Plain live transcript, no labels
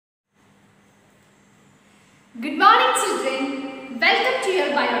Good morning children, welcome to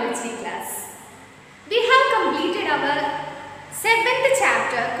your biology class. We have completed our 7th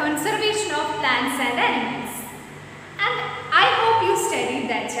chapter, conservation of plants and animals, and I hope you studied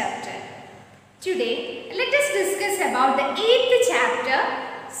that chapter. Today let us discuss about the 8th chapter,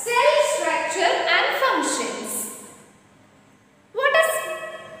 cell structure and functions. What is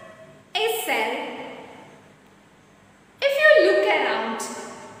a cell? If you look around,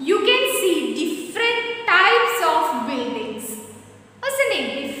 you can see different types of buildings, isn't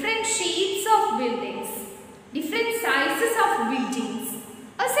it? Different shapes of buildings, different sizes of buildings,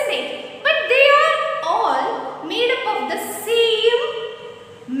 isn't it? But they are all made up of the same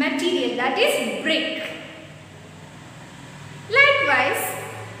material, that is brick. Likewise,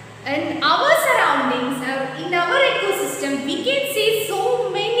 in our surroundings, in our ecosystem, we can see so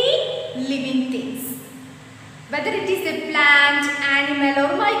many living things. Whether it is a plant, animal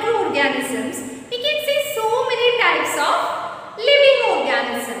or microorganisms, we can see so many types of living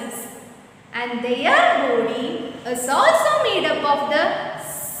organisms. And their body is also made up of the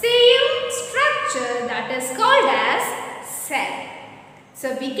same structure that is called as cell.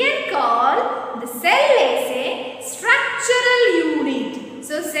 So we can call the cell as a structural unit.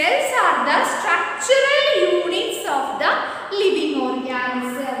 So cells are the structural units of the living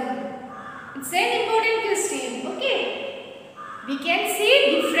organism. It's an important question, okay? We can see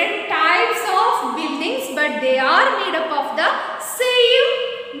different types of buildings, but they are made up of the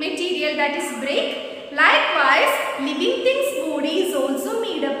same material, that is brick. Likewise, living things body is also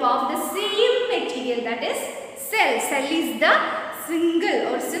made up of the same material, that is cell. Cell is the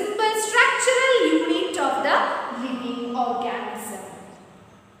single or simple structural unit of the living organism.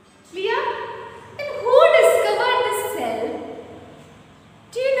 Clear? And who discovered this cell?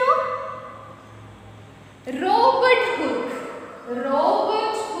 Do you know? Robert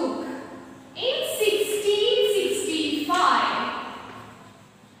Hooke in 1665.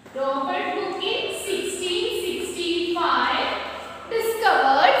 Robert Hooke in 1665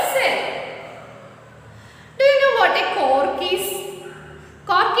 discovered cell. Do you know what a cork is?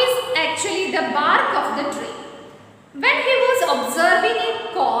 Cork is actually the bark of the tree. When he was observing a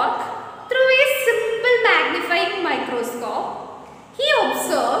cork through a simple magnifying microscope, he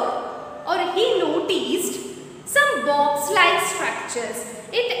observed or he noticed some box-like structures.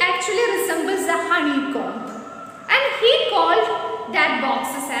 It actually resembles a honeycomb, and he called that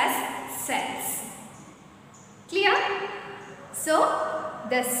boxes as cells. Clear? So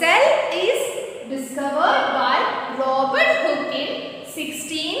the cell is discovered by Robert Hooke in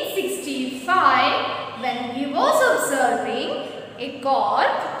 1665 when he was observing a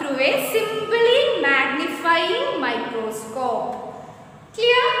cork through a simply magnifying microscope.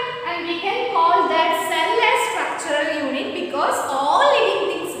 Clear? And we can call that cell as structural unit because all living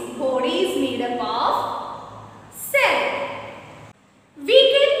things body is made up of cell. We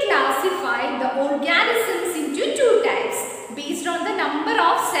can classify the organisms into two types based on the number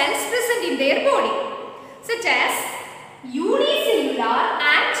of cells present in their body, such as unicellular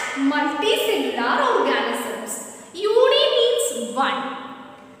and multicellular organisms. Uni means one.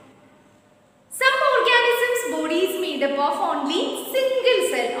 Some organisms' body is made up of only single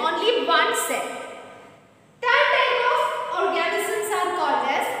cell, only one cell. That type of organisms are called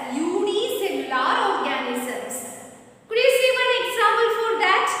as unicellular organisms. Could you see one example for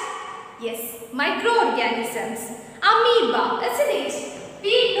that? Yes, microorganisms. Amoeba, isn't it?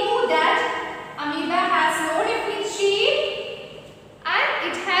 We know that amoeba has no definite shape and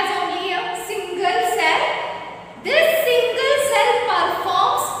it has only a single cell. This single cell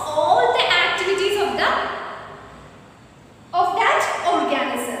performs all the activities of that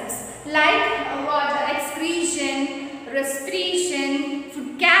organisms, like water excretion, respiration,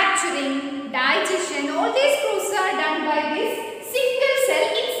 food capturing, digestion. All these processes are done by this single cell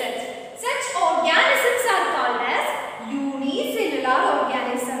itself. Such organisms are called as unicellular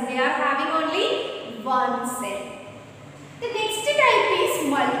organisms. They are having only one cell. The next type is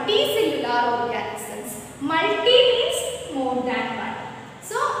multicellular organisms. Multi means more than one.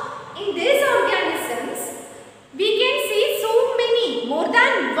 So, in these organisms, we can see so many, more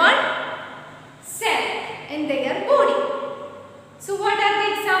than one cell in their body. So, what are the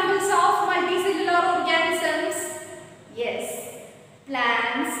examples of multicellular organisms? Yes,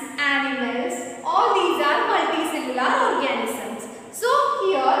 plants, animals, all these are multicellular organisms. So,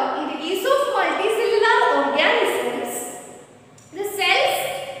 here in the case of multicellular organisms, the cells,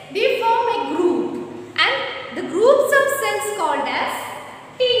 they form a group, and the groups of cells called as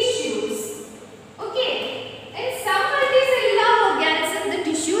tissues. Okay, in some multicellular organisms, the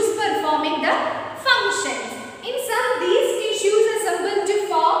tissues performing the functions. In some, these tissues assemble to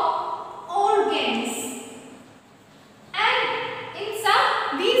form organs.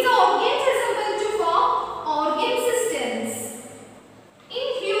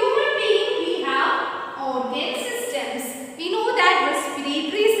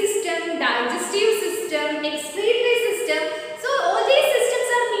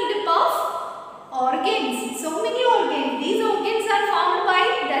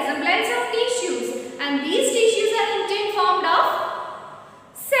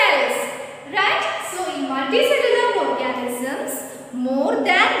 More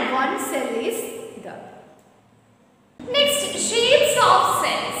than one cell is there. Next, shapes of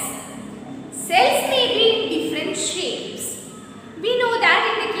cells. Cells may be in different shapes. We know that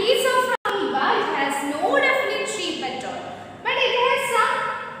in the case of amoeba, it has no definite shape at all. But it has some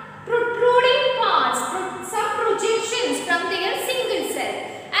protruding parts, some projections from their single cell.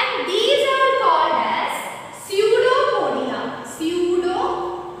 And these are called as pseudopodia.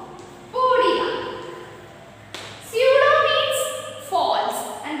 Pseudopodia. Pseudo means false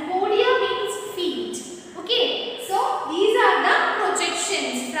and podia means feet. Okay, so these are the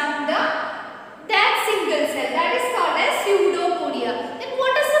projections from that single cell, that is called as pseudopodia. Then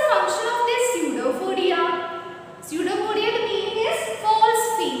what is the function of this pseudopodia? Pseudopodia, the meaning is false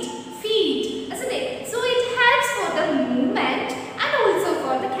feet, isn't it? So it helps for the movement and also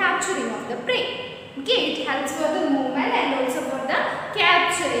for the capturing of the prey. Okay, it helps for the movement and also for the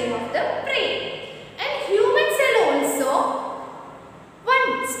capturing of the prey. And human cell also, one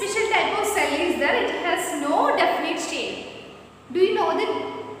special type of cell is there, it has no definite shape. Do you know the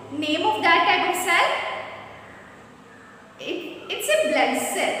name of that type of cell? It's a blood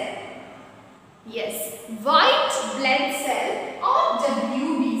cell. Yes, white blood cell or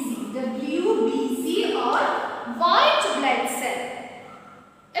WBC. WBC or white blood cell.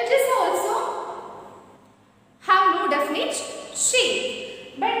 It is also have no definite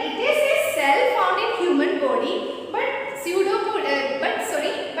shape, but it is a cell found in human body. But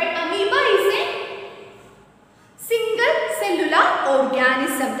amoeba is a single cellular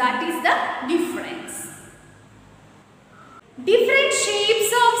organism. That is the difference. Different shapes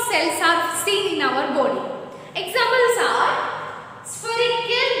of cells are seen in our body. Examples are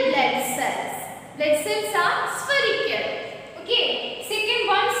spherical blood cells. Blood cells are spherical. Okay. Second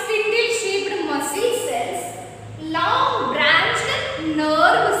one, spindle shaped muscle cells. Long branched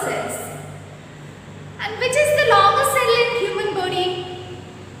nerve cells. And which is the longest cell in human body?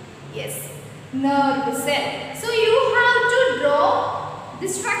 Yes, nerve cell. So you have to draw the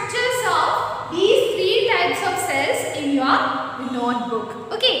structures of these three types of cells in your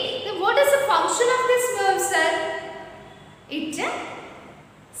notebook. Okay, then what is the function of this nerve cell? It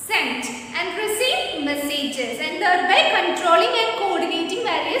send and receive messages and thereby controlling and coordinating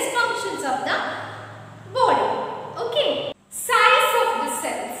various functions of the body. Okay, size of the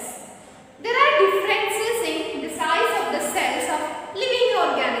cells. There are differences in the size of the cells of living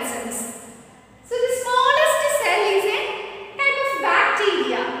organisms. So the smallest cell is a type of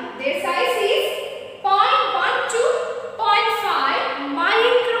bacteria. Their size is 0.1 to 0.5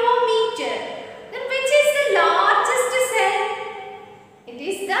 micrometer. Then which is the largest cell? It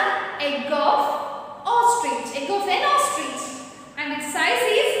is the egg of ostrich, egg of an ostrich, and its size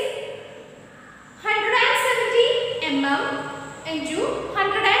is 170 mm into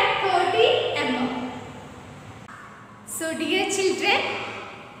 130 mm. So dear children,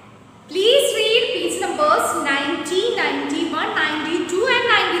 please read page numbers 90, 91, 92 and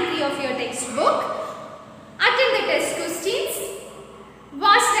 93 of your textbook. Attend the test questions.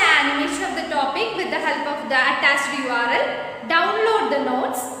 Watch the animation of the topic with the help of the attached URL. Download the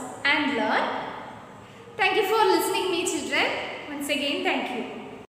notes and learn. Thank you for listening me children. Once again, thank you.